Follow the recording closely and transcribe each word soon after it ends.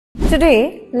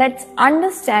Today, let's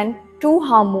understand two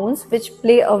hormones which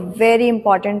play a very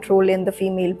important role in the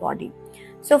female body.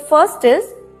 So first is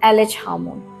LH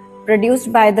hormone,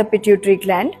 produced by the pituitary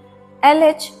gland.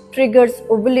 LH triggers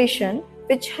ovulation,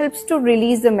 which helps to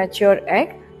release the mature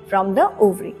egg from the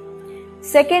ovary.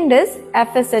 Second is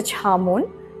FSH hormone,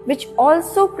 which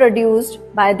also produced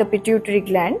by the pituitary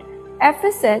gland.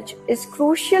 FSH is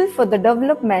crucial for the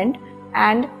development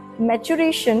and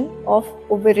maturation of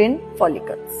ovarian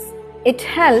follicles. It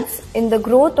helps in the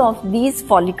growth of these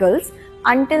follicles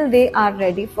until they are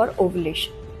ready for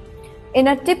ovulation. In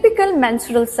a typical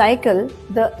menstrual cycle,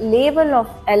 the level of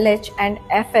LH and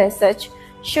FSH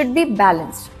should be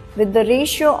balanced with the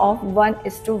ratio of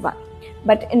 1:1.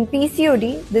 But in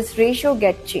PCOD, this ratio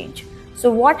gets changed.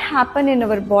 So what happens in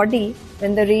our body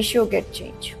when the ratio gets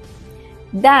changed?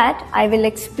 That I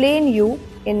will explain you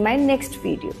in my next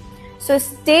video. So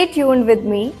stay tuned with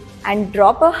me and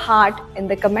drop a heart in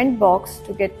the comment box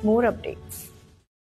to get more updates.